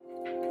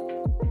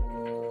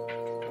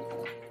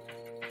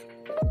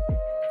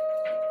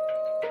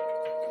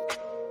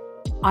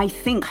I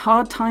think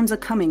hard times are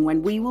coming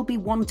when we will be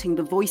wanting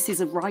the voices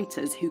of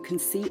writers who can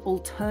see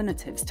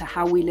alternatives to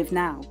how we live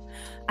now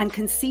and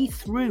can see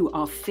through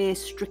our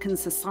fear-stricken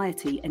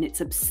society and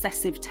its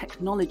obsessive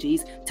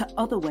technologies to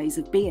other ways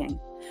of being,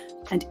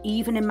 and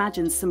even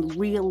imagine some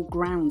real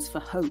grounds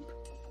for hope.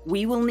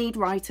 We will need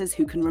writers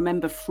who can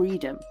remember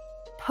freedom,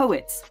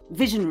 poets,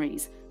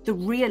 visionaries, the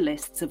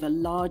realists of a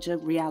larger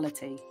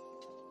reality.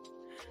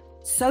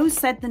 So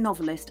said the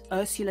novelist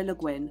Ursula Le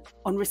Guin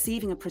on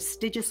receiving a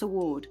prestigious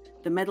award,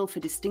 the Medal for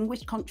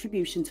Distinguished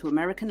Contribution to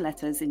American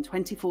Letters in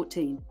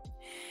 2014.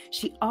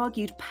 She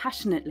argued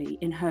passionately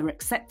in her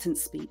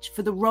acceptance speech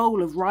for the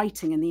role of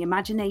writing and the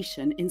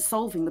imagination in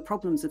solving the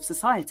problems of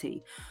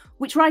society,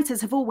 which writers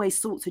have always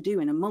sought to do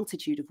in a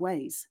multitude of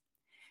ways.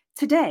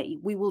 Today,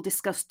 we will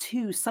discuss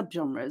two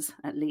subgenres,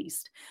 at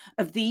least,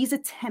 of these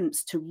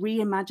attempts to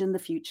reimagine the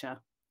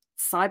future: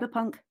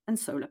 cyberpunk and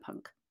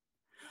solarpunk.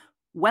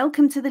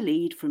 Welcome to The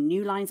Lead from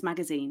New Lines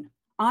magazine.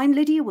 I'm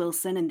Lydia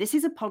Wilson, and this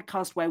is a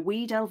podcast where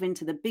we delve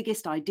into the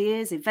biggest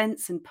ideas,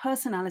 events, and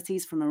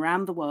personalities from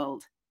around the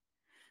world.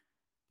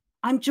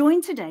 I'm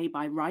joined today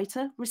by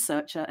writer,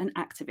 researcher, and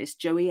activist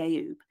Joey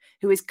Ayoub,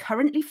 who is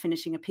currently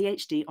finishing a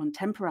PhD on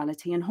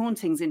temporality and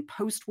hauntings in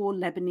post-war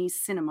Lebanese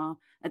cinema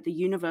at the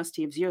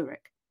University of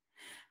Zurich,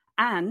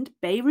 and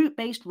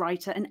Beirut-based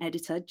writer and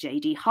editor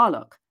J.D.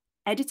 Harlock,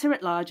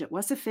 editor-at-large at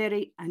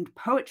Wasafiri and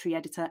poetry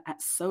editor at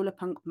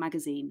Solarpunk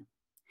magazine.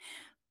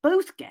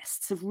 Both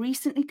guests have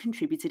recently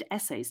contributed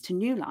essays to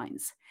New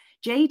Lines,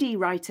 J.D.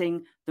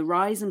 writing The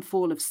Rise and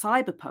Fall of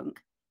Cyberpunk,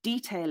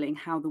 detailing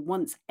how the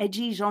once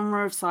edgy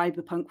genre of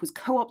cyberpunk was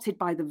co-opted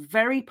by the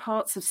very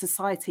parts of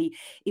society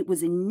it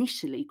was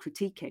initially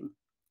critiquing.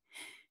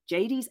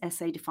 J.D.'s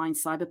essay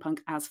defines cyberpunk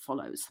as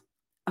follows: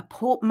 a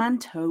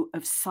portmanteau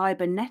of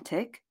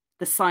cybernetic,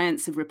 the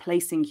science of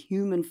replacing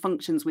human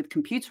functions with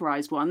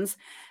computerized ones,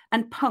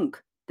 and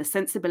punk, the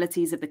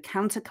sensibilities of the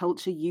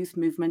counterculture youth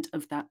movement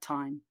of that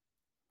time.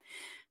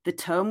 The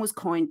term was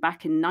coined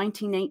back in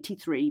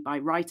 1983 by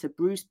writer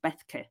Bruce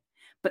Bethke,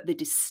 but the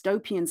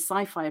dystopian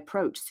sci-fi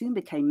approach soon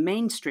became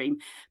mainstream,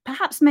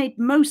 perhaps made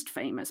most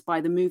famous by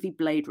the movie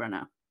Blade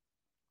Runner.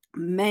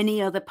 Many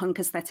other punk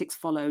aesthetics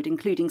followed,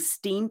 including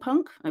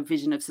steampunk, a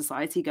vision of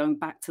society going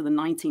back to the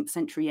 19th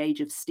century age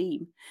of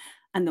steam,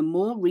 and the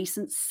more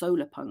recent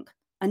solarpunk,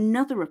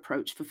 another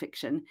approach for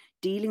fiction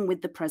dealing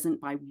with the present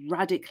by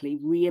radically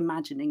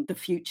reimagining the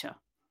future.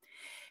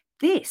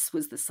 This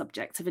was the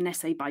subject of an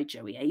essay by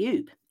Joey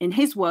Ayoub. In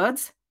his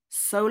words,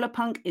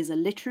 solarpunk is a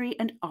literary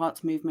and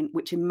art movement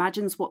which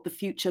imagines what the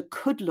future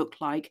could look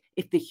like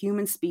if the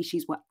human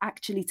species were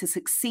actually to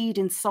succeed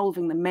in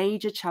solving the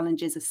major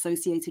challenges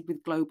associated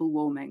with global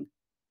warming.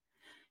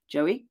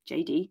 Joey,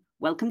 JD,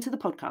 welcome to the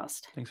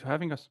podcast. Thanks for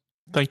having us.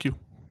 Thank you.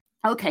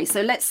 Okay,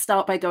 so let's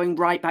start by going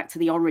right back to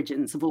the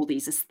origins of all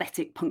these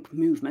aesthetic punk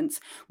movements,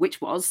 which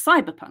was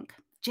cyberpunk.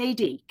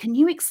 JD, can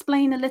you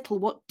explain a little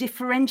what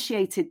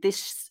differentiated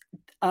this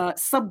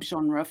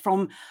subgenre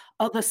from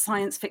other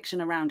science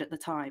fiction around at the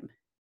time?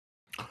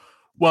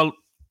 Well,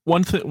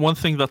 one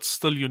thing that's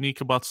still unique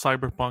about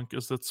cyberpunk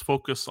is its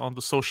focus on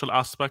the social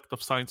aspect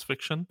of science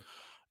fiction.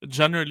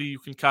 Generally, you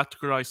can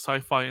categorize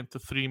sci-fi into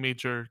three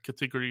major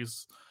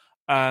categories,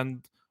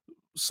 and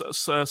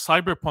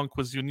cyberpunk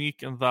was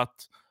unique in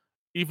that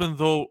even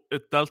though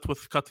it dealt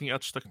with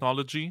cutting-edge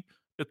technology,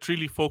 it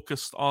really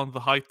focused on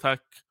the high-tech,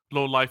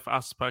 low-life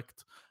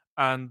aspect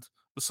and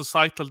the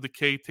societal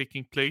decay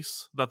taking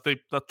place that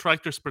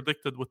writers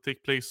predicted would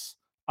take place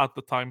at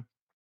the time.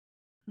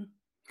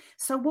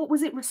 So what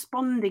was it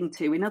responding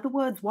to? In other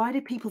words, why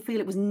did people feel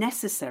it was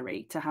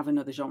necessary to have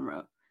another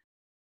genre?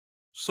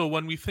 So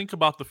when we think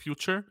about the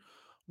future,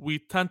 we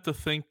tend to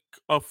think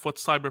of what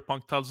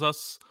cyberpunk tells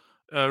us: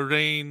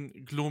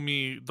 rain,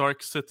 gloomy,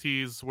 dark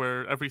cities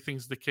where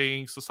everything's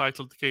decaying,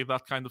 societal decay,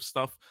 that kind of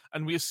stuff.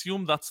 And we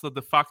assume that's the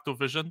de facto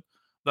vision,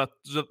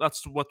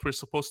 that's what we're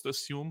supposed to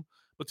assume.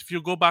 But if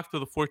you go back to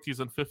the 40s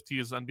and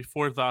 50s and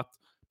before that,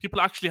 people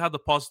actually had a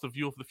positive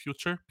view of the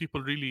future.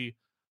 People really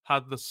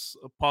had this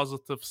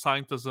positive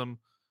scientism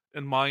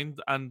in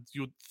mind, and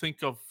you'd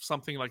think of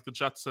something like the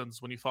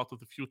Jetsons when you thought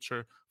of the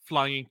future: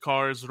 flying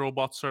cars,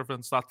 robot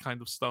servants, that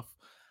kind of stuff.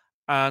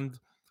 And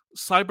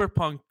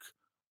cyberpunk,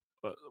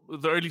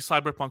 the early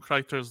cyberpunk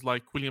writers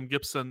like William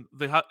Gibson,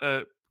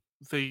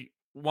 they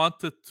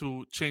wanted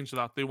to change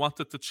that. They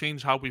wanted to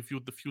change how we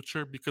viewed the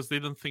future because they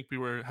didn't think we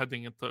were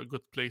heading into a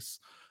good place.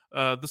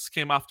 This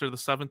came after the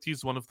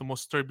 70s, one of the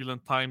most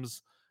turbulent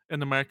times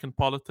in American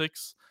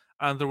politics,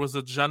 and there was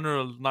a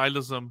general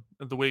nihilism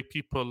in the way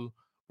people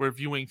were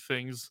viewing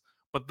things,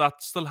 but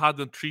that still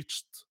hadn't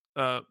reached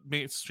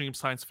mainstream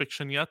science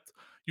fiction yet.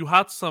 You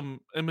had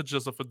some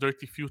images of a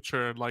dirty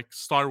future like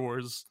Star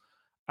Wars,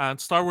 and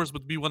Star Wars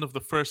would be one of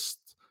the first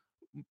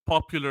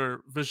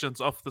popular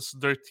visions of this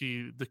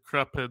dirty,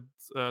 decrepit,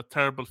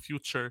 terrible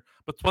future.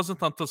 But it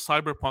wasn't until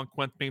cyberpunk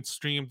went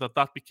mainstream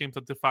that became the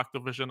de facto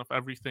vision of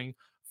everything,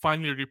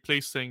 finally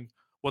replacing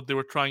what they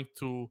were trying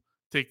to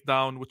take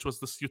down, which was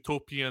this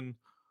utopian,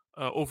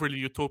 overly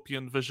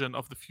utopian vision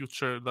of the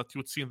future that you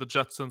would see in the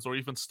Jetsons or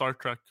even Star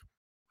Trek.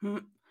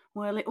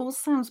 Well, it all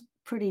sounds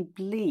pretty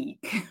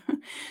bleak.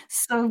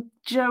 So,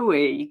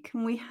 Joey,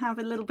 can we have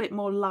a little bit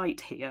more light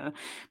here?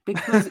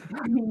 Because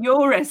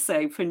your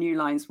essay for New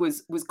Lines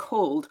was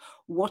called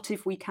 "What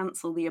If We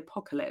Cancel the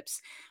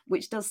Apocalypse?"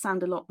 which does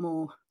sound a lot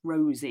more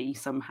rosy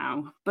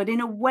somehow. But in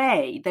a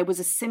way, there was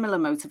a similar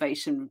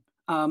motivation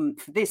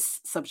for this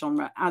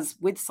subgenre as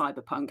with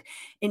cyberpunk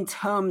in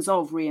terms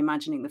of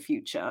reimagining the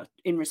future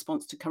in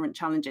response to current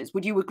challenges.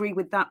 Would you agree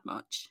with that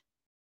much?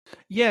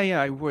 Yeah,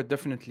 yeah, I would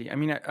definitely. I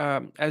mean,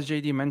 as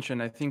JD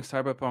mentioned, I think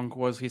Cyberpunk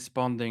was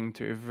responding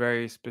to a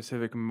very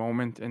specific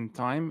moment in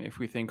time. If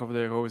we think of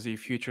the rosy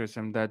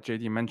futurism that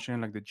JD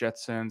mentioned, like the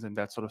Jetsons and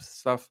that sort of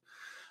stuff,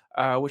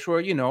 which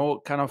were,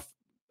 kind of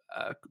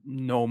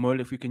normal,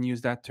 if we can use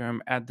that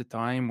term, at the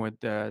time with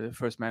the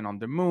first man on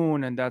the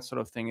moon and that sort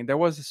of thing. And there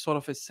was a sort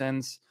of a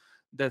sense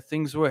that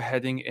things were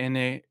heading in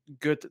a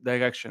good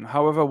direction,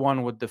 however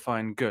one would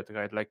define good,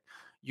 right? Like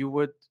you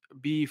would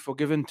be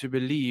forgiven to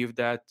believe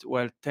that,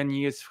 well, 10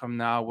 years from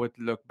now would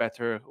look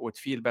better, would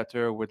feel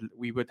better,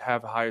 we would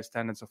have higher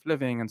standards of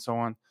living and so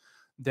on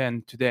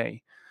than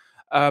today.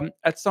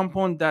 At some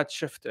point that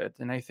shifted,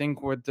 and I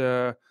think with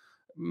the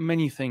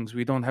many things,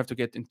 we don't have to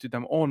get into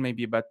them all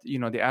maybe, but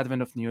the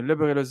advent of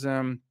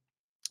neoliberalism,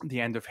 the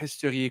end of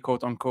history,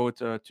 quote unquote,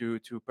 to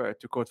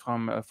quote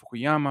from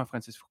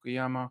Francis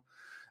Fukuyama,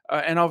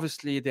 and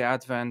obviously the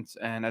advent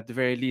and at the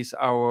very least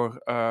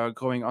our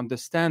growing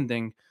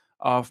understanding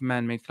of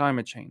man-made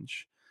climate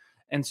change.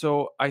 And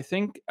so I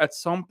think at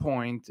some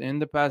point in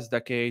the past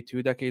decade,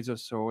 2 decades or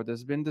so,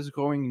 there's been this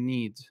growing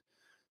need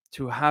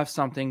to have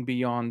something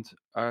beyond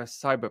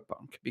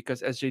cyberpunk,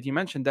 because as JD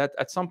mentioned, that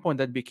at some point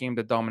that became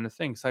the dominant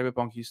thing.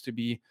 Cyberpunk used to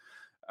be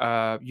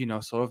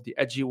sort of the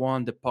edgy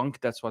one, the punk.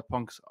 That's what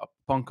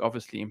punk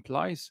obviously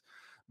implies.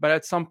 But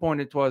at some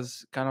point, it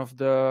was kind of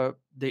the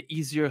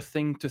easier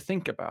thing to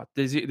think about,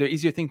 the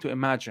easier thing to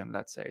imagine.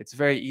 Let's say it's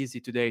very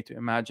easy today to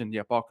imagine the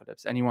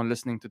apocalypse. Anyone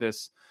listening to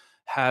this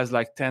has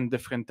like 10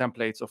 different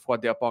templates of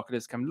what the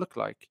apocalypse can look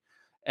like.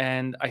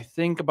 And I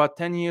think about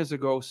 10 years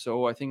ago,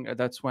 so I think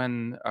that's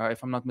when,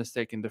 if I'm not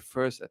mistaken, the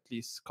first at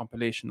least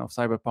compilation of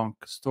cyberpunk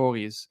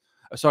stories,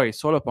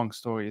 solarpunk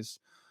stories,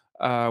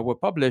 were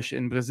published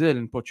in Brazil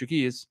in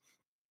Portuguese.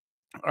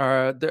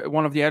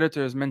 One of the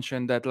editors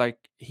mentioned that like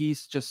he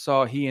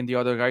and the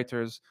other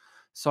writers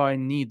saw a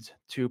need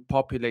to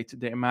populate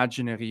the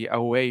imaginary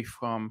away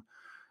from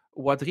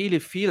what really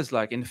feels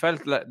like and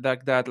felt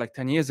like that like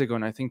 10 years ago,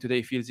 and I think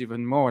today feels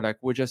even more like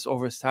we're just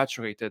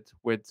oversaturated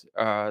with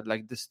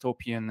like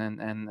dystopian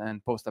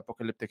and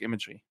post-apocalyptic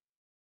imagery.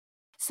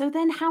 So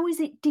then how is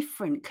it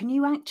different? Can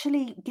you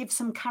actually give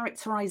some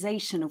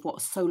characterization of what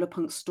a solar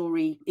punk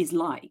story is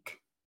like?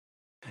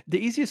 The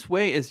easiest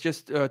way is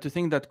just to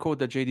think that quote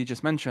that JD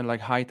just mentioned, like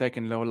high tech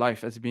and low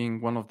life, as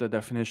being one of the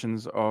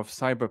definitions of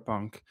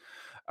cyberpunk.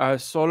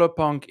 Solar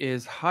punk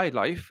is high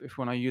life, if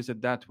you want to use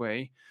it that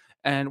way.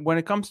 And when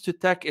it comes to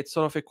tech, it's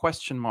sort of a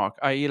question mark,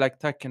 i.e., like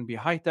tech can be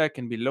high tech,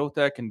 can be low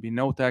tech, can be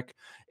no tech.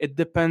 It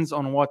depends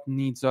on what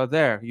needs are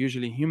there,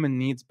 usually human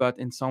needs, but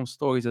in some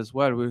stories as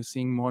well, we're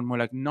seeing more and more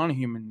like non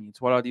human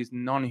needs. What are these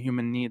non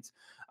human needs,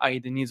 i.e.,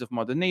 the needs of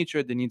Mother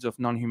Nature, the needs of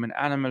non human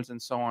animals,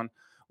 and so on?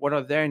 What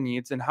are their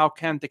needs, and how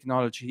can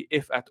technology,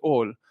 if at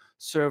all,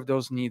 serve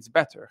those needs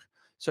better?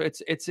 So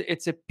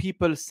it's a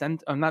people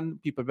cent not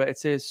people, but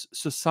it's a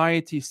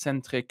society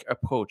centric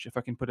approach, if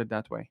I can put it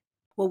that way.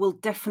 Well, we'll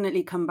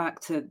definitely come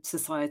back to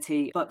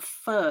society. But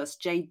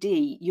first,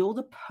 JD, you're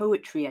the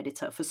poetry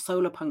editor for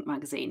Solarpunk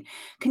magazine.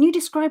 Can you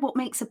describe what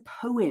makes a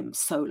poem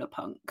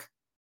solarpunk?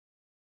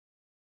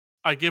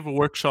 I gave a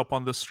workshop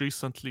on this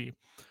recently,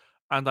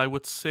 and I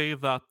would say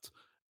that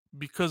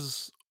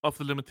because of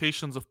the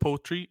limitations of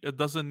poetry, it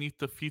doesn't need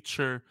to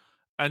feature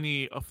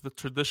any of the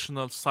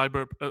traditional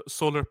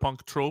solar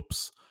punk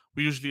tropes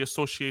we usually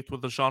associate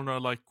with the genre,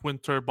 like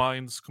wind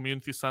turbines,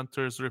 community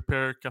centers,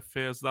 repair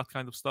cafes, that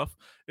kind of stuff.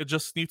 It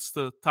just needs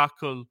to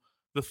tackle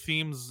the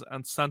themes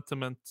and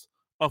sentiment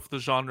of the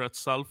genre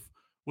itself,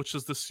 which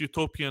is this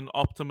utopian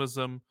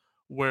optimism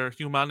where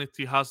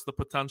humanity has the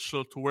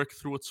potential to work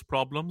through its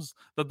problems.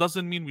 That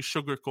doesn't mean we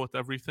sugarcoat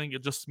everything.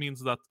 It just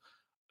means that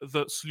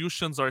the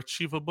solutions are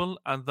achievable,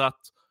 and that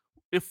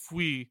if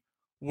we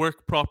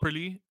work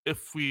properly,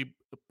 if we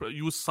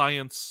use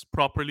science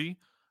properly,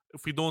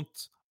 if we don't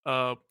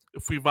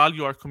if we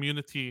value our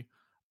community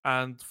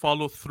and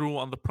follow through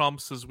on the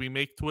promises we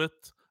make to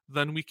it,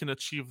 then we can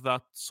achieve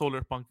that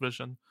solar punk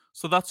vision.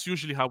 So that's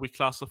usually how we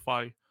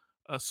classify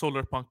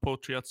solar punk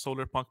poetry at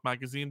Solar Punk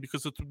magazine,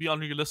 because it would be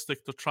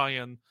unrealistic to try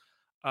and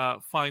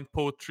find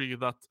poetry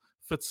that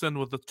fits in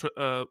with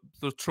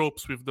the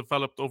tropes we've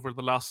developed over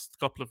the last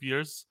couple of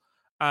years.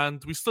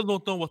 And we still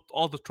don't know what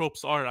all the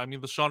tropes are. I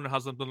mean, the genre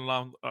hasn't been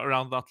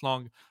around that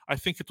long. I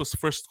think it was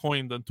first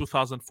coined in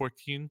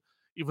 2014,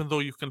 even though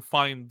you can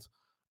find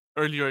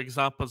earlier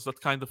examples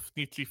that kind of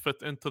neatly fit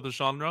into the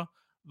genre.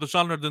 The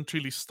genre didn't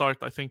really start,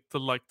 I think,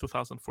 till like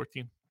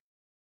 2014.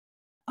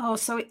 Oh,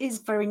 so it is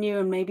very new,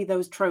 and maybe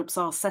those tropes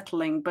are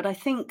settling. But I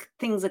think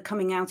things are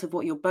coming out of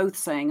what you're both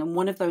saying, and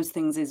one of those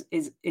things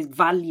is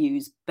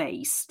values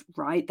based,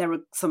 right? There are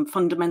some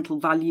fundamental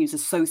values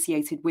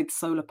associated with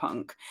solar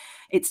punk.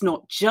 It's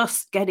not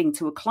just getting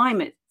to a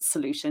climate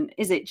solution,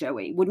 is it,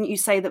 Joey? Wouldn't you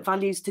say that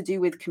values to do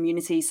with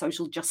community,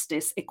 social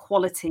justice,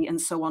 equality, and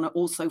so on are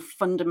also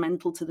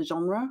fundamental to the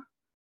genre?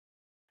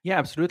 Yeah,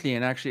 absolutely.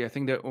 And actually, I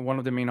think that one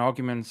of the main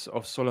arguments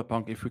of solar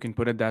punk, if we can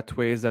put it that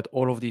way, is that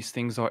all of these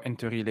things are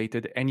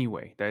interrelated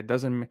anyway. That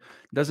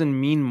doesn't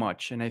mean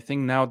much. And I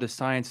think now the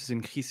science is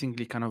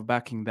increasingly kind of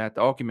backing that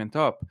argument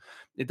up.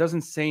 It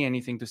doesn't say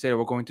anything to say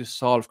we're going to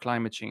solve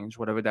climate change,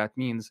 whatever that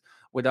means,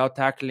 without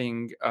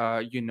tackling,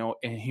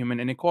 human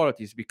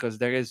inequalities, because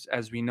there is,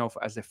 as we know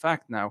as a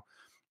fact now,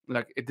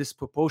 like a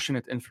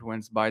disproportionate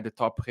influence by the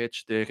top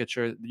rich, the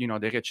richer,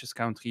 the richest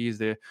countries,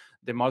 the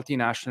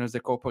multinationals, the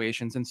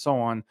corporations, and so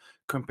on,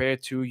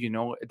 compared to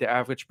the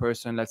average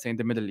person, let's say in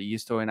the Middle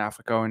East or in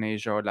Africa or in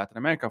Asia or Latin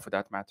America, for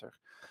that matter.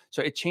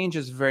 So it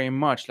changes very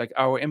much, like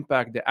our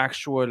impact, the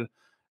actual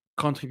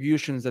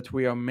contributions that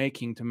we are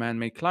making to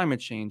man-made climate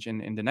change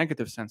in the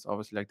negative sense,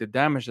 obviously, like the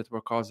damage that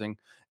we're causing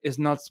is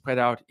not spread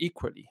out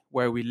equally.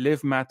 Where we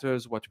live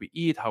matters, what we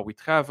eat, how we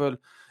travel,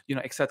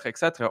 et cetera, et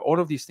cetera. All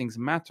of these things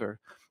matter.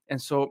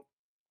 And so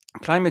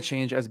climate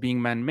change as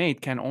being man-made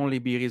can only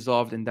be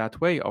resolved in that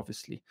way,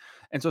 obviously.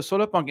 And so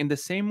solarpunk, in the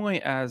same way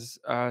as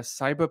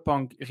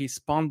cyberpunk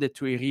responded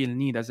to a real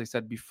need, as I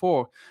said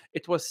before,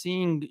 it was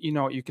seeing,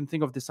 you can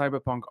think of the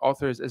cyberpunk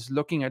authors as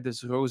looking at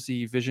this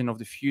rosy vision of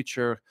the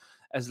future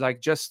as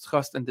like just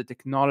trust in the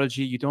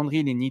technology. You don't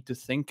really need to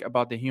think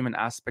about the human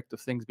aspect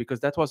of things, because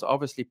that was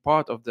obviously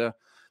part of the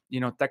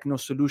techno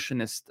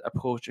solutionist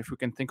approach, if we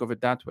can think of it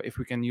that way, if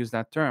we can use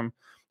that term,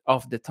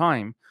 of the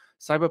time.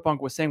 Cyberpunk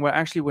was saying, well,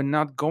 actually, we're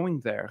not going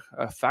there.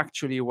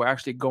 Factually, we're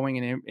actually going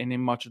in a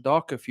much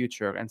darker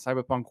future. And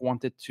Cyberpunk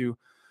wanted to,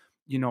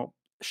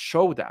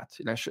 show that,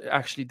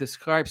 actually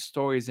describe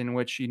stories in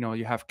which,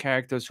 you have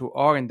characters who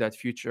are in that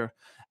future,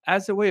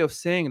 as a way of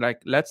saying, like,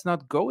 let's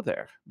not go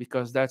there,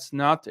 because that's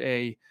not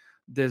a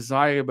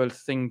desirable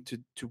thing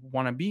to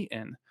want to be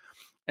in.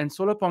 And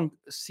solarpunk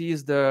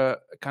sees the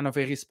kind of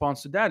a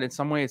response to that. In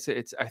some way,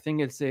 it's I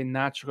think it's a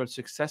natural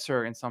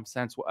successor in some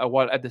sense,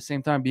 while at the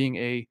same time being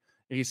a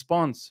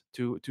response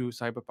to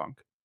cyberpunk.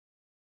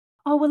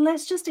 Oh, well,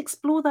 let's just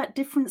explore that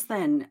difference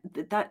then,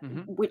 that Hmm.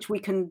 which we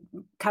can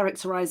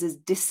characterize as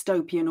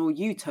dystopian or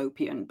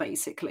utopian,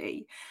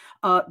 basically.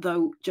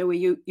 Though,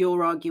 Joey,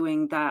 you're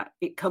arguing that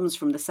it comes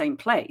from the same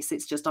place.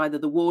 It's just either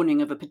the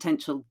warning of a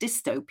potential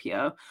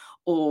dystopia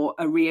or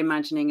a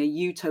reimagining a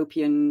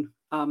utopian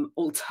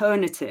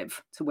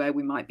alternative to where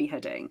we might be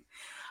heading.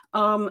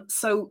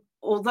 So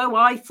although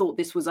I thought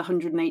this was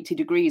 180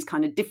 degrees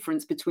kind of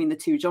difference between the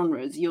two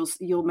genres,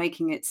 you're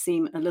making it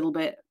seem a little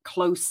bit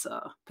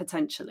closer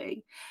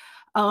potentially.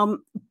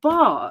 Um,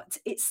 but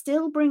it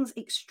still brings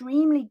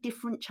extremely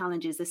different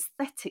challenges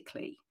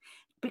aesthetically,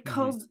 Hmm.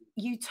 because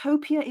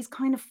utopia is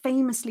kind of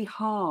famously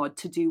hard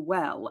to do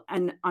well.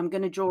 And I'm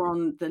going to draw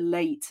on the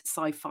late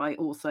sci-fi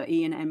author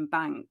Ian M.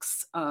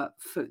 Banks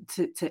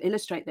to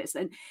illustrate this.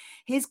 And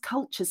his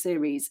Culture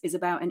series is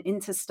about an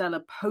interstellar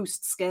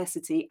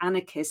post-scarcity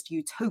anarchist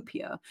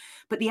utopia,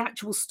 but the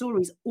actual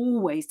stories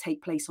always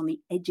take place on the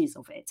edges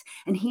of it.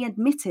 And he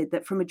admitted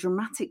that from a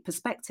dramatic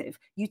perspective,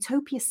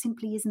 utopia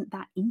simply isn't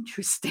that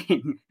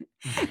interesting.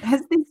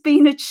 Has this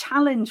been a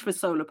challenge for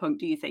solarpunk,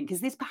 do you think?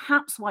 Is this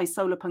perhaps why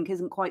solarpunk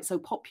isn't quite so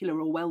popular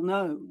or well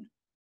known?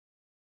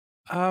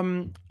 I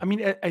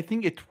mean, I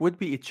think it would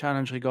be a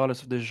challenge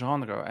regardless of the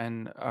genre.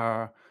 And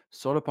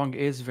solarpunk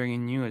is very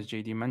new, as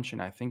JD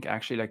mentioned. I think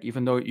actually, like,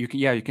 even though you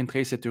can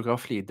trace it to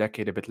roughly a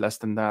decade, a bit less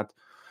than that.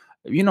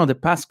 The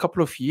past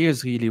couple of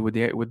years, really, with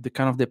the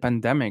kind of the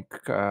pandemic,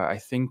 I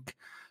think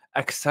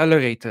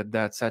accelerated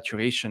that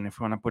saturation, if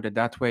you want to put it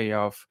that way,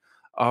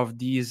 of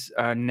these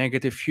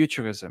negative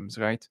futurisms,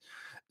 right?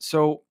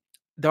 So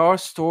there are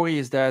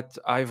stories that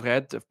I've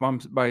read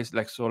by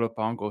like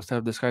solarpunk or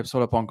self-described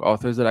solarpunk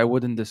authors that I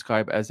wouldn't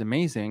describe as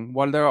amazing,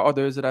 while there are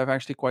others that I've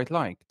actually quite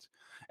liked.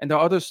 And there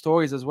are other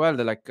stories as well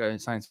that, like,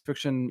 science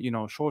fiction,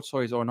 short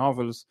stories or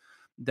novels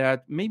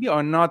that maybe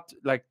are not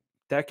like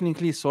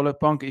technically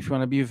solarpunk, if you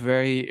want to be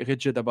very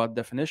rigid about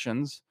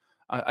definitions.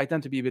 I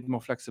tend to be a bit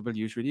more flexible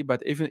usually,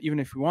 but even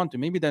if you want to,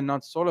 maybe they're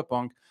not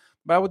solarpunk,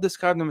 but I would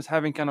describe them as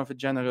having kind of a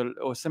general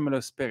or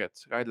similar spirit,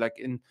 right? Like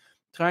in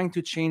trying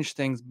to change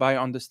things by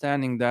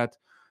understanding that,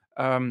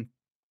 um,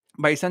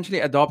 by essentially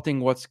adopting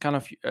what's kind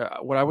of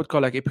what I would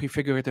call like a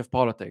prefigurative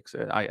politics.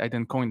 I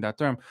didn't coin that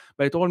term,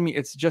 but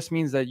it just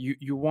means that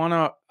you want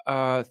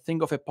to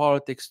think of a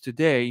politics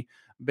today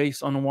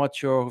based on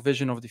what your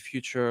vision of the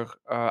future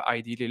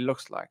ideally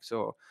looks like.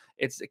 So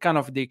it's kind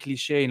of the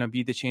cliche,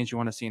 be the change you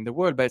want to see in the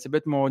world, but it's a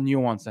bit more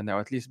nuanced than that, or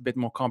at least a bit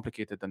more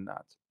complicated than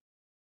that.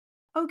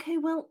 Okay,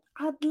 well,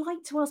 I'd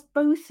like to ask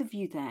both of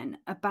you then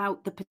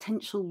about the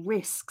potential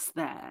risks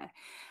there.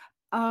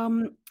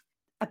 Um,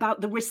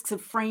 about the risks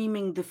of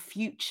framing the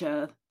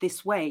future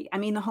this way. I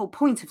mean, the whole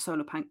point of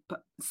solar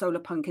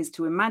punk is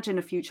to imagine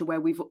a future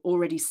where we've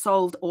already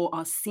solved or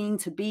are seen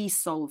to be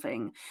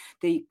solving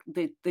the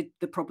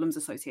problems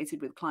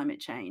associated with climate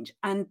change.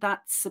 And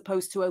that's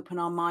supposed to open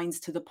our minds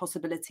to the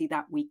possibility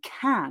that we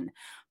can.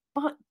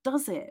 But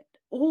does it?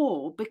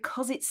 Or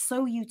because it's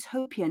so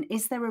utopian,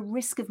 is there a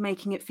risk of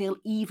making it feel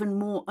even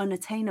more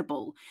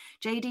unattainable?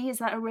 JD, is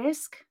that a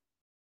risk?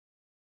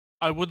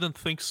 I wouldn't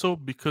think so,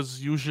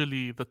 because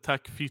usually the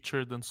tech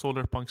featured in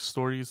Solarpunk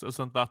stories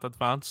isn't that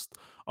advanced.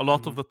 A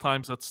lot of the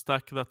times it's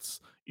tech that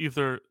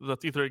either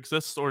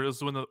exists or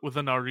is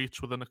within our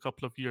reach within a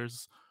couple of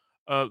years.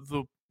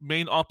 The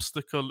main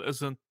obstacle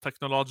isn't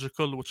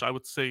technological, which I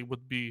would say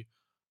would be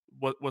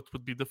what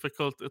would be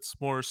difficult. It's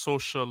more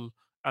social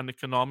and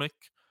economic.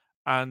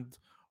 And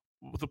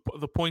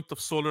the point of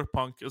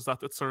Solarpunk is that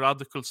it's a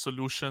radical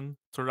solution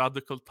to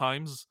radical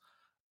times,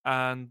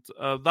 and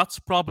that's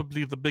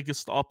probably the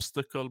biggest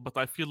obstacle. But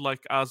I feel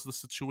like as the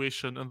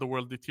situation in the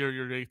world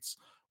deteriorates,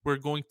 we're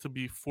going to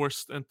be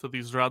forced into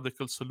these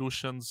radical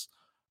solutions,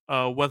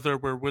 whether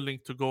we're willing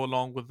to go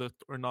along with it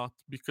or not,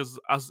 because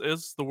as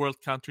is, the world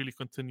can't really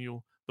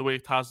continue the way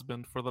it has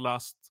been for the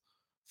last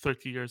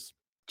 30 years.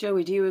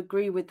 Joey, do you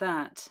agree with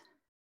that?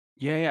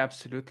 Yeah,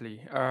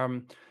 absolutely.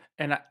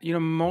 And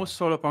most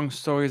solarpunk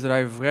stories that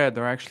I've read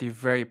are actually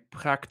very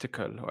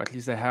practical, or at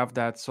least they have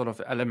that sort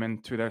of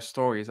element to their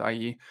stories.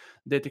 I.e.,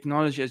 the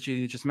technology, as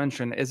you just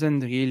mentioned,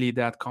 isn't really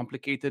that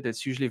complicated.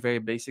 It's usually very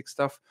basic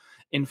stuff.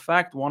 In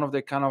fact, one of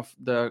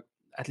the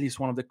at least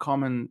one of the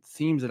common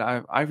themes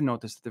that I've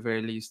noticed at the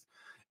very least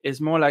is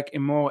more like a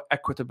more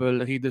equitable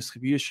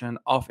redistribution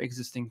of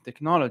existing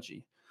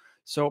technology.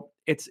 So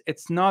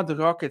it's not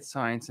rocket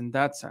science in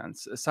that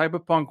sense.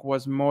 Cyberpunk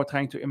was more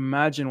trying to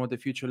imagine what the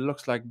future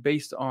looks like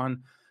based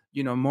on,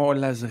 more or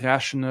less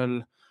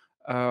rational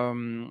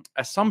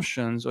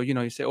assumptions. Or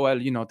you say, oh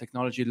well,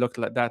 technology looked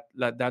like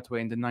that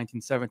way in the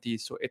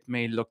 1970s, so it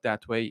may look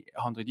that way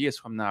 100 years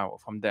from now or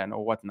from then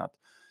or whatnot.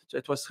 So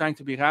it was trying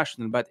to be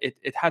rational, but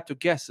it had to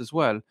guess as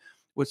well.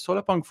 With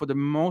Solarpunk, for the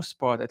most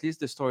part, at least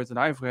the stories that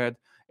I've read,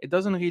 it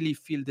doesn't really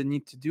feel the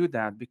need to do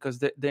that, because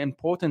the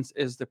importance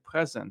is the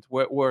present,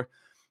 where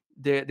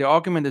the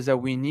argument is that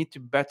we need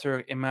to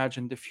better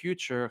imagine the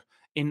future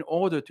in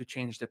order to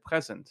change the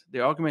present.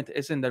 The argument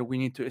isn't that we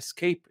need to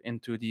escape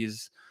into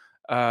these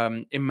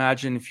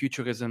imagined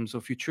futurisms or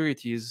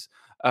futurities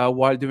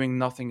while doing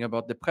nothing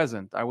about the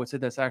present. I would say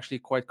that's actually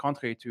quite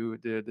contrary to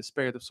the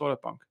spirit of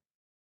Solarpunk.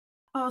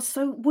 Oh,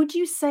 so would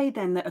you say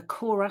then that a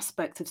core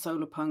aspect of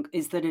solarpunk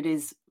is that it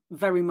is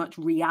very much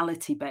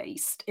reality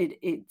based?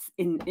 It's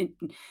and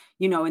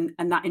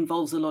that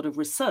involves a lot of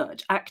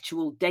research,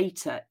 actual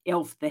data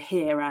of the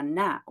here and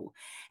now.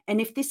 And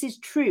if this is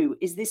true,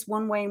 is this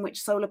one way in which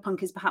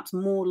solarpunk is perhaps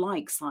more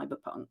like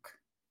cyberpunk?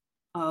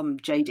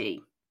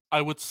 JD.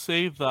 I would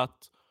say that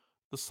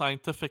the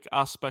scientific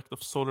aspect of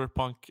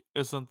Solarpunk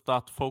isn't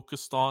that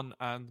focused on,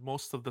 and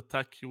most of the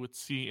tech you would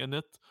see in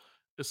it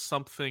is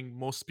something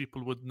most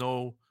people would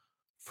know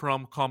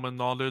from common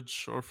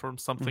knowledge or from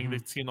something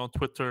they've seen on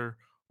Twitter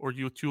or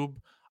YouTube.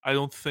 I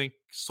don't think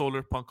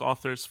Solarpunk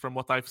authors, from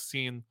what I've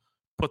seen,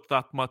 put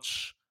that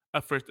much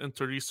effort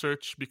into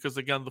research, because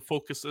again, the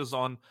focus is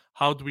on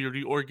how do we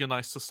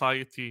reorganize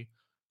society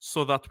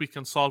so that we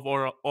can solve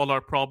all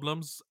our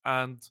problems,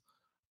 and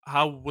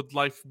how would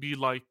life be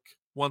like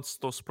once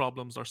those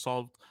problems are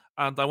solved.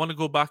 And I want to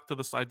go back to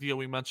this idea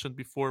we mentioned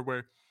before,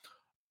 where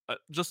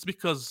just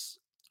because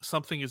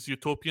something is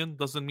utopian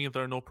doesn't mean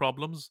there are no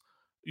problems.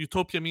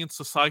 Utopia means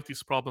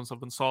society's problems have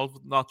been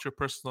solved, not your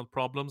personal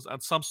problems.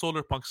 And some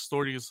solarpunk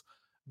stories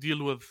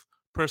deal with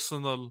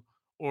personal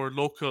or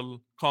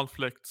local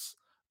conflicts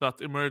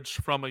that emerge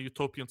from a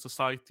utopian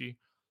society.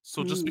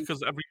 So just because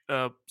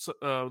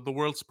the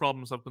world's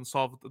problems have been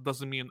solved, it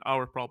doesn't mean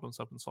our problems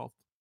have been solved.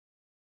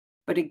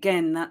 But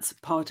again, that's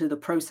part of the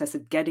process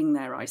of getting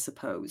there, I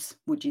suppose,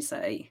 would you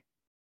say?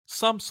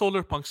 Some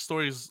solarpunk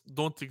stories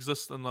don't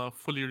exist in a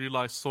fully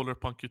realized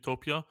solarpunk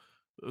utopia.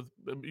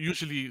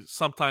 Usually,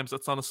 sometimes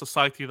it's on a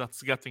society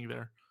that's getting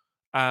there,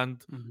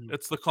 and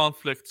it's the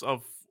conflict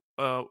of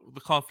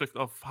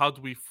how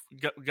do we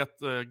get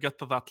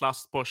to that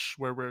last push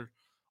where we're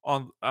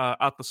on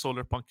at the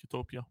solarpunk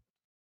utopia.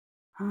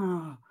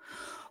 Ah,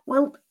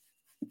 well,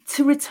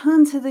 to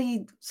return to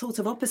the sort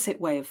of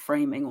opposite way of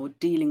framing or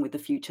dealing with the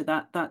future,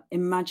 that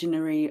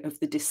imaginary of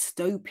the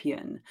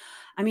dystopian.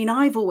 I mean,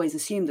 I've always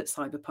assumed that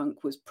cyberpunk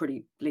was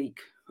pretty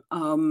bleak.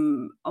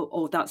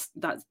 Or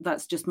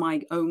that's just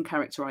my own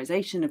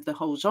characterization of the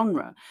whole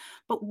genre.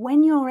 But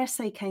when your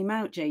essay came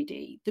out,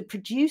 JD, the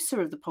producer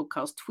of the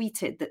podcast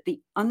tweeted that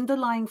the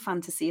underlying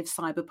fantasy of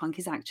cyberpunk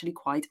is actually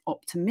quite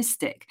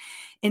optimistic,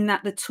 in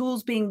that the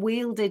tools being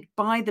wielded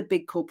by the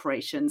big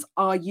corporations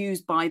are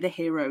used by the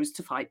heroes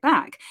to fight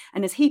back.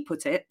 And as he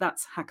put it,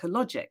 that's hacker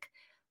logic.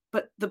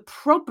 But the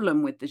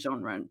problem with the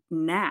genre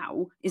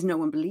now is no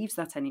one believes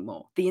that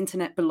anymore. The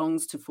internet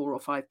belongs to 4 or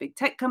 5 big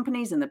tech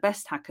companies, and the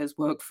best hackers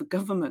work for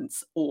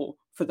governments or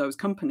for those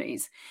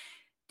companies.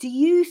 Do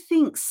you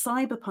think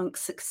cyberpunk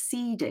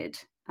succeeded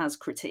as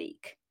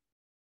critique?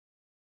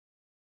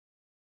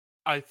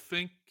 I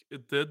think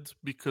it did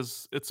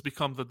because it's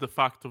become the de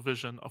facto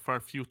vision of our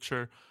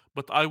future.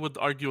 But I would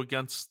argue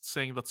against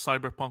saying that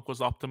cyberpunk was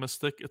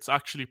optimistic. It's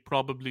actually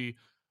probably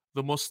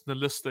the most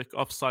nihilistic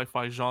of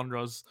sci-fi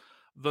genres.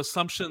 The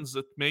assumptions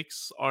it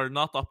makes are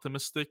not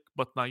optimistic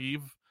but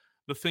naive.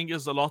 The thing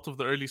is, a lot of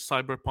the early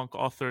cyberpunk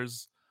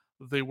authors,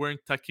 they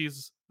weren't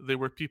techies. They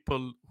were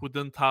people who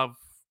didn't have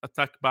a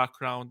tech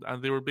background,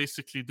 and they were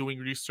basically doing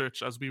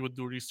research as we would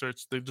do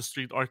research. They just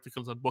read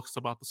articles and books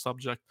about the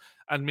subject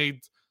and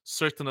made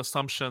certain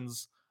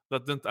assumptions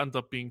that didn't end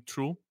up being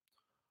true.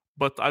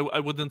 But I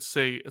wouldn't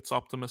say it's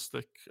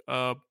optimistic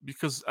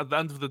because at the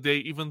end of the day,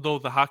 even though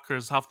the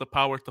hackers have the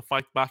power to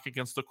fight back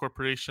against the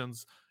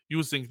corporations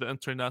using the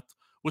internet,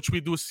 which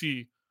we do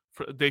see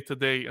day to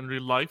day in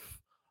real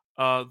life,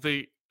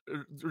 they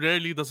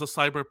rarely does a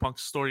cyberpunk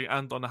story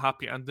end on a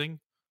happy ending,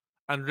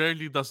 and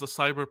rarely does the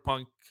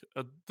cyberpunk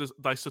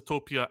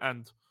dystopia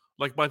end.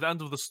 Like by the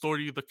end of the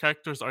story, the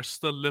characters are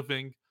still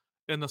living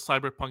in a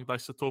cyberpunk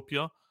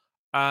dystopia,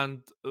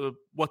 and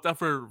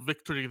whatever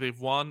victory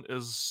they've won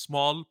is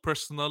small,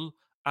 personal,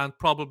 and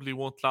probably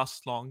won't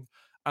last long.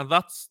 And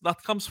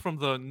that comes from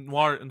the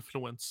noir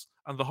influence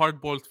and the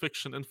hard-boiled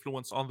fiction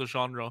influence on the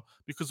genre,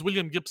 because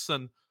William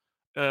Gibson,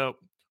 uh,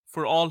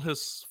 for all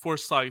his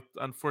foresight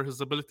and for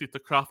his ability to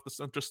craft this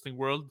interesting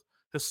world,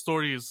 his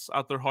stories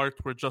at their heart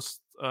were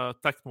just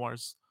tech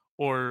noirs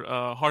or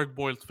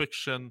hard-boiled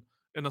fiction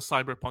in a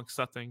cyberpunk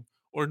setting,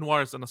 or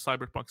noirs in a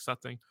cyberpunk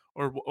setting,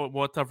 or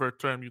whatever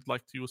term you'd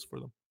like to use for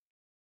them.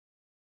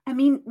 I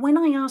mean, when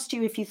I asked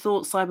you if you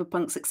thought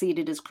cyberpunk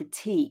succeeded as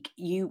critique,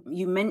 you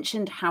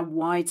mentioned how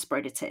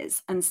widespread it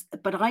is,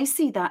 but I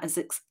see that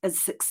as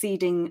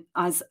succeeding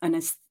as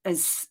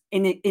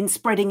in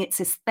spreading its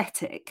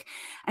aesthetic.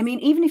 I mean,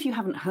 even if you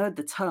haven't heard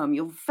the term,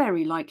 you're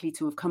very likely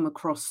to have come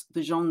across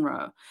the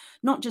genre,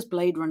 not just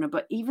Blade Runner,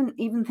 but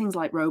even things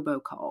like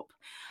RoboCop.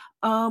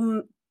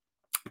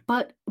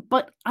 But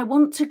I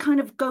want to kind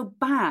of go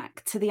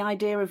back to the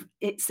idea of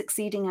it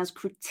succeeding as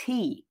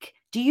critique.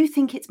 Do you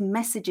think its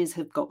messages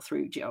have got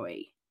through,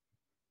 Joey?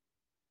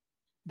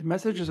 The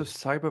messages of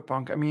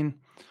cyberpunk, I mean,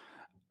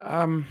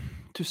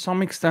 to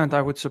some extent,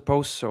 I would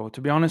suppose so. To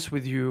be honest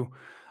with you,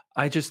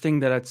 I just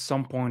think that at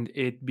some point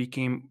it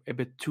became a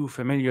bit too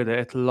familiar, that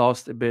it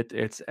lost a bit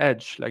its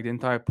edge. Like the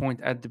entire point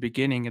at the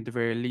beginning, at the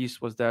very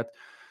least, was that,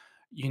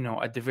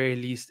 at the very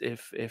least,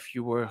 if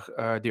you were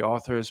the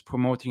authors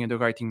promoting and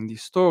writing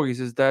these stories,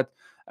 is that,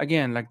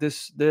 again, like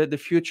the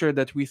future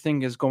that we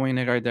think is going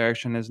in the right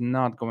direction is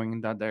not going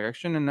in that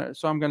direction. And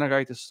so I'm going to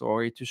write a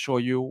story to show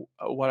you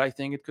what I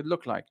think it could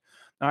look like.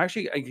 Now, I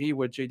actually agree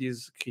with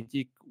JD's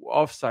critique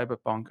of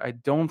cyberpunk. I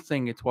don't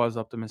think it was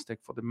optimistic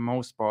for the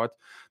most part.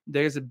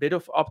 There is a bit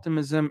of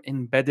optimism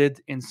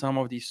embedded in some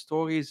of these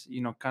stories,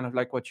 kind of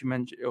like what you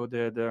mentioned, or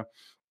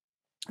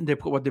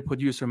what the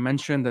producer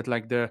mentioned, that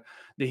like the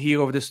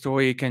hero of the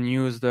story can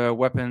use the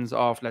weapons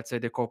of, let's say,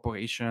 the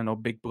corporation or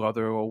Big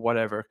Brother or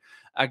whatever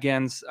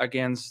against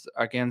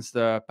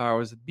the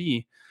powers that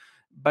be.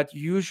 But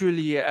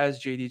usually, as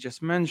JD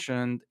just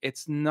mentioned,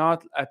 it's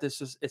not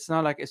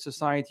like a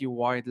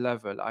society-wide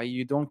level.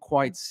 You don't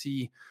quite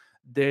see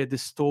the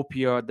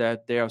dystopia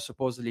that they are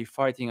supposedly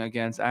fighting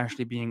against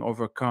actually being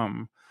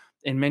overcome.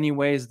 In many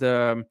ways,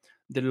 the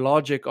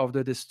logic of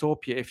the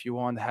dystopia, if you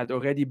want, had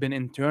already been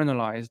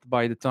internalized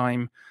by the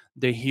time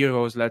the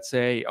heroes, let's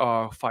say,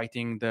 are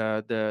fighting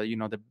the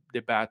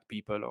bad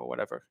people or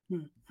whatever.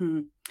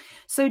 Mm-hmm.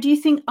 So do you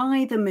think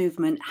either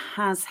movement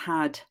has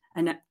had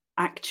an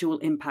actual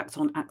impact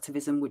on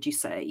activism, would you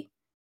say?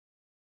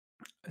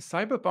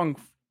 Cyberpunk,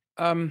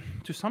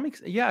 to some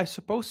extent, yeah, I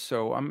suppose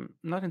so. I'm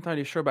not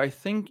entirely sure, but I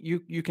think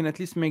you can at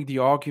least make the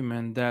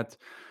argument that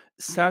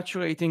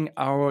saturating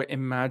our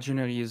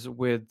imaginaries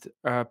with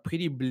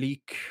pretty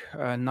bleak,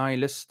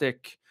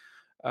 nihilistic,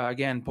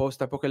 again,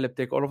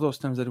 post-apocalyptic, all of those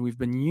terms that we've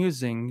been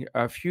using,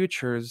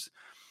 futures,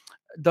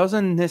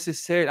 doesn't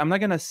necessarily, I'm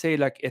not going to say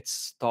like it's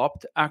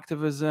stopped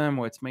activism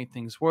or it's made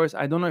things worse.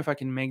 I don't know if I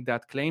can make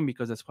that claim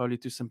because that's probably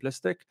too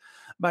simplistic,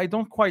 but I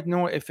don't quite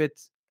know if it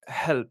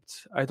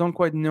helped. I don't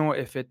quite know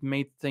if it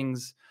made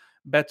things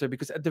better,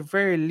 because at the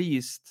very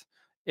least,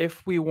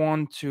 if we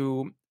want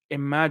to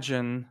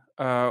imagine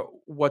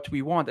what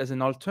we want as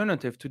an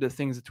alternative to the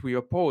things that we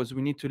oppose,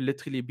 we need to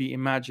literally be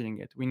imagining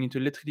it. We need to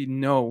literally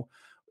know,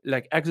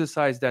 like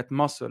exercise that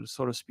muscle,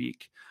 so to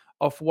speak,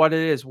 of what it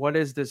is. What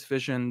is this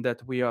vision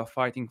that we are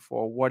fighting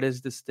for? What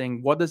is this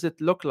thing? What does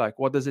it look like?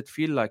 What does it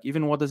feel like?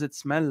 Even what does it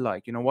smell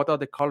like? What are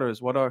the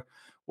colors? What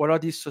are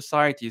these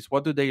societies?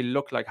 What do they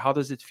look like? How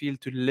does it feel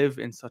to live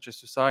in such a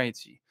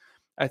society?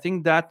 I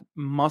think that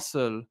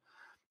muscle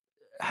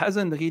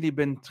hasn't really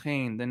been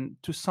trained, and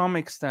to some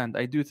extent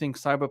I do think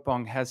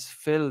cyberpunk has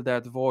filled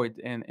that void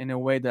in a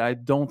way that I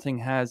don't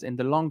think has, in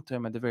the long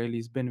term at the very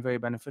least, been very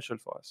beneficial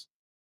for us.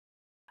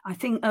 I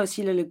think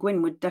Ursula Le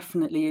Guin would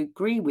definitely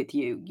agree with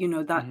you.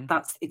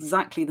 That's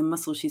exactly the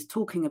muscle she's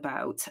talking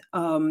about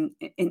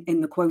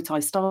in the quote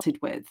I started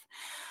with.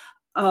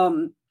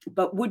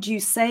 But would you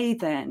say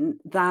then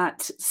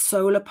that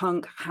solar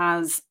punk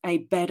has a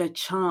better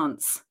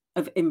chance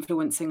of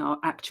influencing our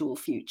actual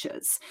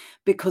futures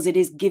because it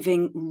is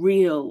giving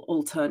real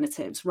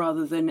alternatives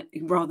rather than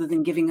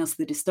giving us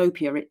the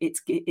dystopia?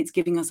 It's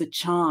giving us a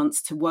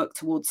chance to work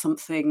towards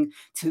something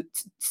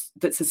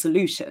that's a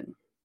solution.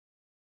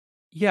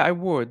 Yeah, I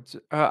would.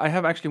 I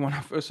have actually one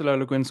of Ursula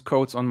Le Guin's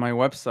quotes on my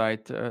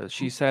website.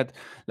 She said,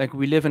 like,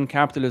 we live in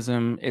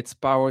capitalism, its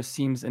power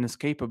seems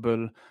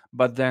inescapable,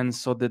 but then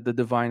so did the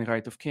divine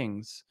right of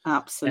kings.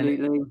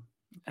 Absolutely.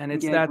 And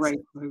it's Yeah, that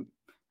great quote.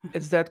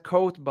 it's that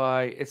quote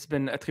by, it's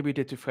been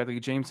attributed to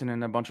Frederick Jameson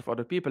and a bunch of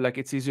other people, like,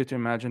 it's easier to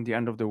imagine the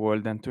end of the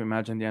world than to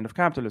imagine the end of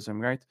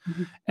capitalism, right?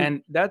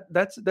 And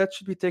that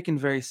should be taken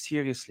very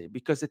seriously,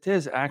 because it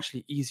is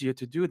actually easier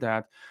to do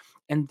that.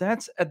 And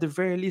that's at the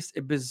very least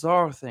a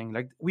bizarre thing.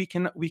 Like, we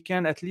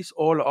can at least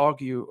all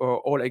argue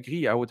or all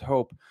agree, I would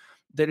hope,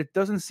 that it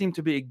doesn't seem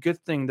to be a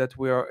good thing that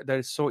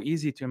it's so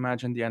easy to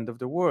imagine the end of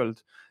the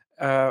world,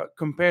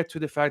 compared to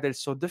the fact that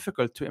it's so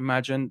difficult to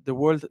imagine the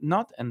world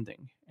not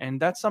ending. And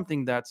that's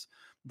something that's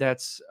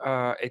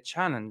a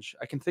challenge.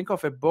 I can think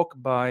of a book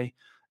by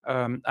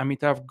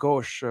Amitav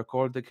Ghosh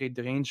called The Great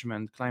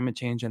Derangement: Climate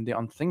Change and the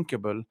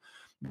Unthinkable,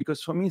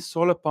 because for me,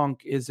 solar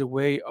punk is a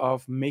way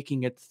of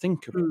making it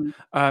thinkable,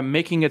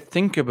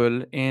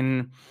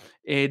 in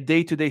a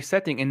day-to-day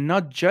setting, and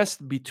not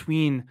just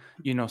between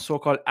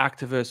so-called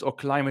activists or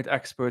climate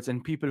experts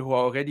and people who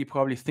are already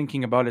probably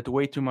thinking about it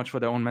way too much for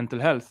their own mental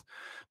health,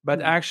 but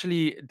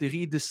actually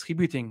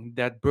redistributing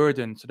that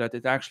burden so that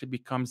it actually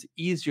becomes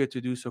easier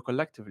to do so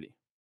collectively.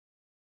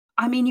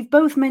 I mean, you've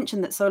both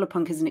mentioned that solar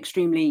punk is an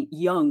extremely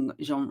young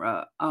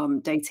genre,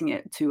 dating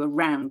it to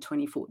around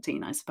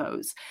 2014, I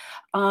suppose.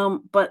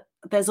 But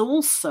there's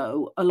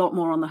also a lot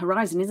more on the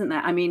horizon, isn't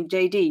there? I mean,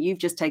 JD, you've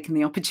just taken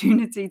the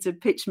opportunity to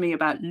pitch me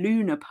about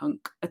lunar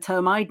punk, a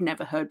term I'd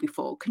never heard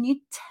before. Can you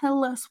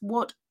tell us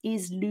what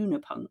is lunar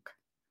punk?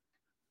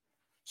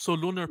 So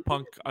lunar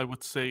punk, I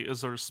would say,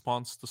 is a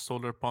response to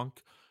solar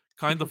punk,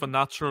 kind of a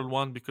natural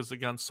one because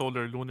again,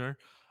 solar, lunar,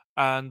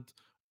 and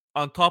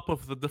on top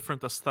of the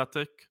different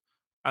aesthetic,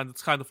 and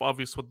it's kind of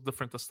obvious what the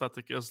different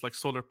aesthetic is. Like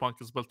solar punk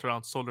is built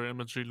around solar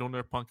imagery,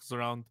 lunar punk is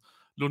around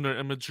lunar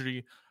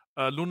imagery.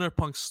 Lunar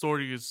punk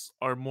stories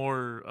are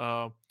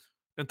more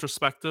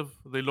introspective.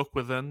 They look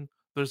within.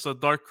 There's a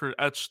darker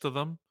edge to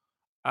them,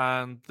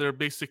 and they're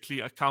basically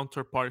a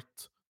counterpart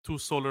to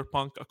solar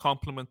punk, a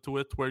complement to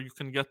it, where you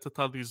can get to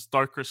tell these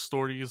darker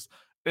stories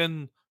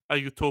in a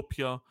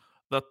utopia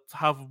that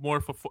have more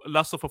of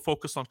less of a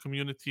focus on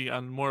community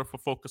and more of a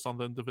focus on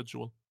the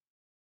individual.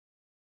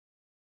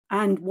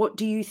 And what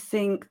do you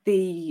think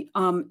the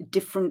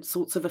different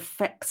sorts of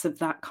effects of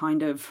that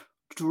kind of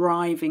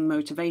driving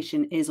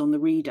motivation is on the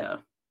reader?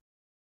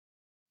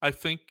 I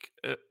think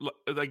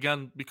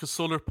again, because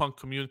solar punk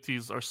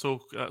communities are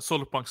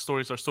solar punk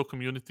stories are so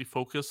community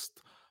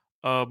focused,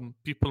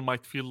 people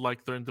might feel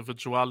like their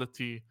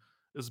individuality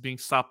is being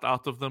sapped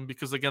out of them,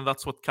 because again,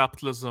 that's what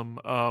capitalism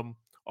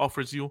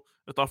offers you.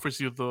 It offers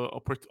you the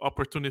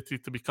opportunity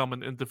to become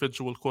an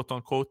individual, quote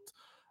unquote.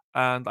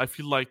 And I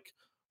feel like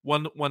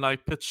when I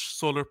pitch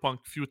solar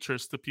punk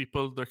futures to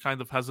people, they're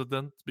kind of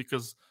hesitant,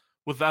 because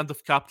with the end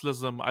of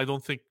capitalism, I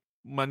don't think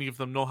many of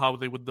them know how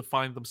they would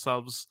define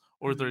themselves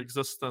or their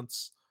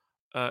existence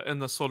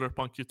in a solar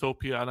punk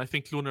utopia. And I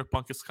think lunar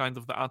punk is kind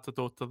of the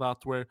antidote to that,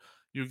 where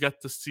you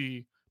get to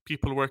see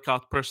people work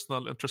out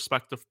personal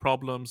introspective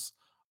problems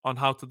on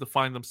how to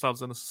define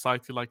themselves in a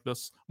society like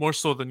this, more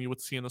so than you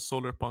would see in a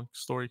solar punk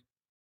story.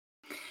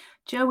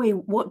 Joey,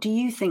 what do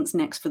you think's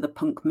next for the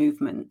punk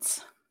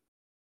movement?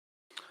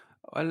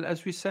 Well,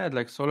 as we said,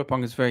 like solar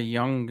punk is very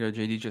young.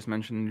 JD just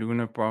mentioned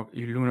lunar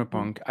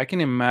punk. I can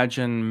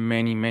imagine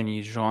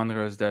many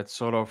genres that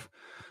sort of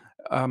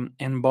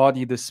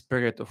embody the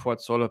spirit of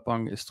what solar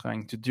punk is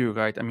trying to do,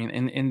 right? I mean,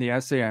 in the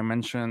essay, I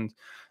mentioned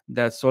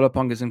that solar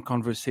punk is in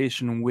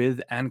conversation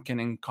with and can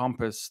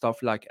encompass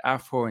stuff like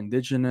Afro,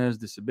 Indigenous,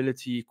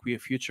 disability, queer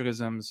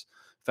futurisms,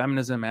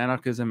 feminism,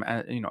 anarchism,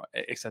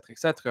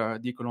 etc.,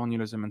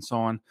 decolonialism, and so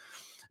on.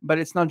 But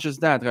it's not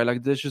just that, right?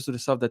 Like, there's just the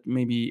stuff that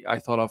maybe I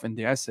thought of in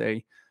the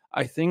essay.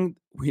 I think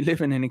we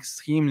live in an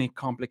extremely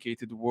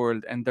complicated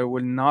world, and there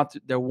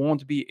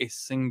won't be a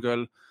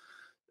single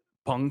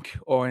punk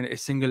or a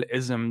single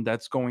ism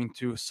that's going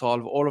to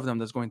solve all of them,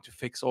 that's going to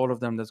fix all of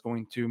them, that's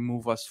going to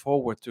move us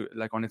forward to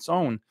like on its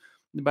own.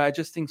 But I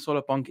just think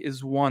solar punk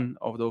is one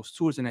of those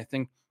tools, and I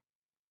think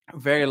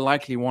very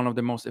likely one of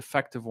the most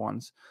effective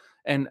ones.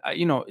 And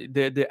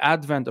the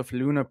advent of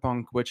lunar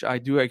punk, which I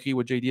do agree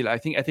with JD, I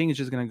think it's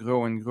just going to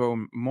grow and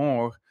grow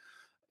more.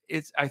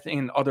 It's, I think,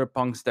 in other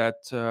punks that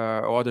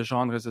or other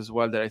genres as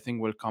well, that I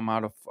think will come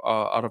out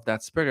of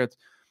that spirit.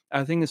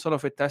 I think it's sort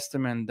of a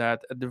testament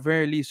that at the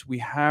very least we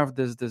have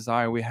this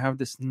desire, we have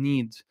this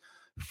need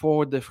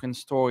for different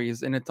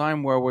stories in a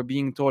time where we're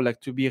being told, like,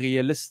 to be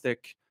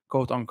realistic,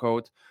 quote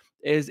unquote,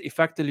 is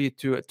effectively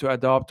to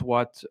adopt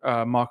what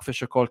Mark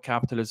Fisher called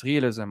capitalist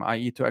realism,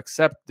 i.e., to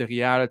accept the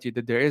reality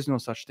that there is no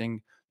such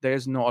thing, there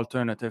is no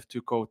alternative,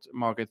 to quote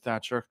Margaret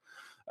Thatcher.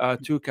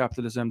 to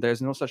capitalism.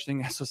 There's no such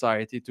thing as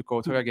society, to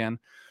quote her again.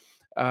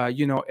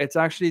 It's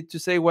actually to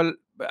say, well,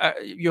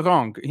 you're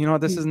wrong.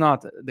 This is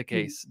not the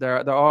case. There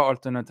are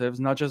alternatives,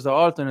 not just the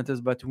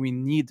alternatives, but we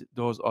need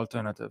those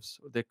alternatives.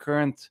 The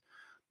current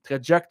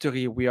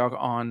trajectory we are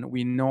on,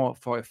 we know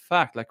for a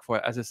fact,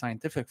 as a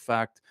scientific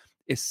fact,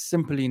 is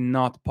simply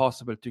not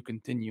possible to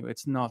continue.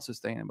 It's not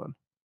sustainable.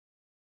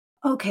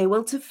 Okay,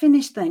 well, to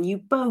finish then, you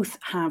both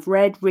have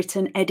read,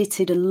 written,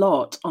 edited a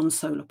lot on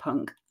solar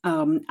punk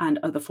and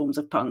other forms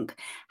of punk.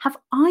 Have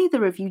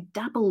either of you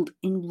dabbled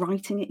in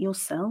writing it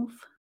yourself?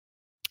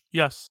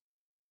 Yes,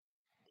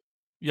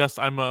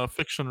 I'm a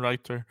fiction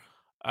writer,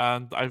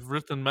 and I've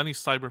written many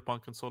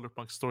cyberpunk and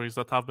solarpunk stories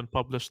that have been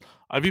published.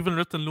 I've even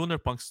written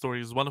lunarpunk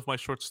stories. One of my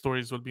short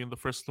stories will be in the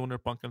first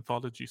lunarpunk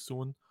anthology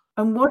soon.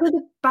 And what are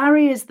the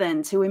barriers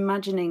then to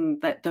imagining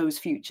those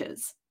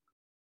futures?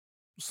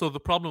 So the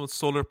problem with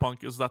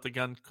solarpunk is that,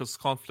 again, because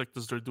conflict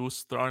is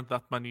reduced, there aren't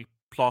that many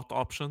plot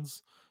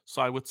options.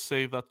 So I would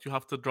say that you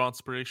have to draw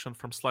inspiration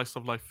from slice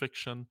of life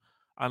fiction,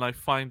 and I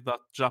find that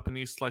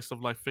Japanese slice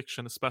of life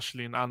fiction,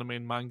 especially in anime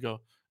and manga,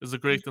 is a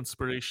great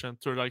inspiration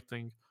to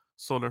writing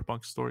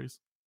solarpunk stories.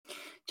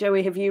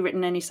 Joey, have you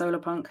written any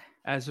solarpunk?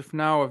 As of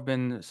now, I've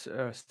been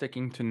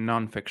sticking to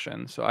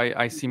nonfiction. So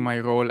I see my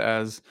role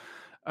as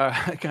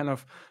kind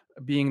of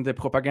being the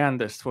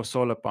propagandist for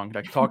solarpunk,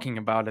 like talking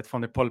about it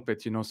from the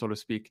pulpit, so to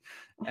speak,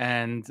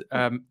 and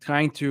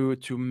trying to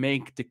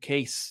make the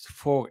case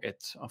for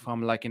it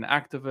from like an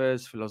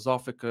activist,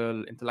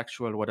 philosophical,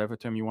 intellectual, whatever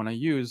term you want to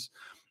use,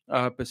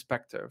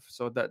 perspective.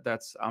 So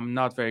that's I'm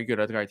not very good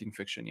at writing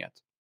fiction yet.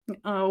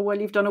 Oh, well,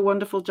 you've done a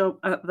wonderful job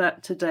at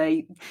that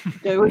today.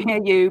 Joey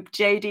Ayoub,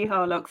 JD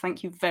Harlock,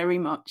 thank you very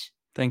much.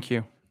 Thank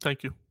you.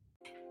 Thank you.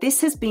 This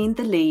has been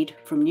The Lead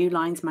from New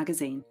Lines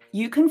Magazine.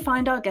 You can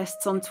find our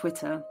guests on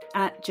Twitter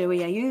at Joey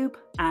Ayoub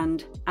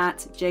and at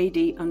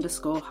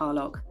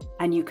JD_Harlock.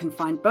 And you can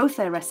find both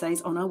their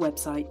essays on our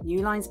website,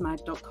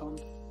 newlinesmag.com.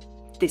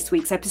 This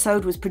week's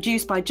episode was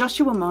produced by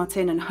Joshua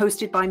Martin and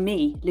hosted by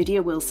me,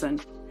 Lydia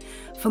Wilson.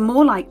 For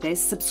more like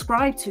this,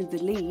 subscribe to The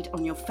Lead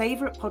on your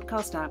favourite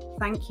podcast app.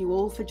 Thank you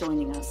all for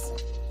joining us.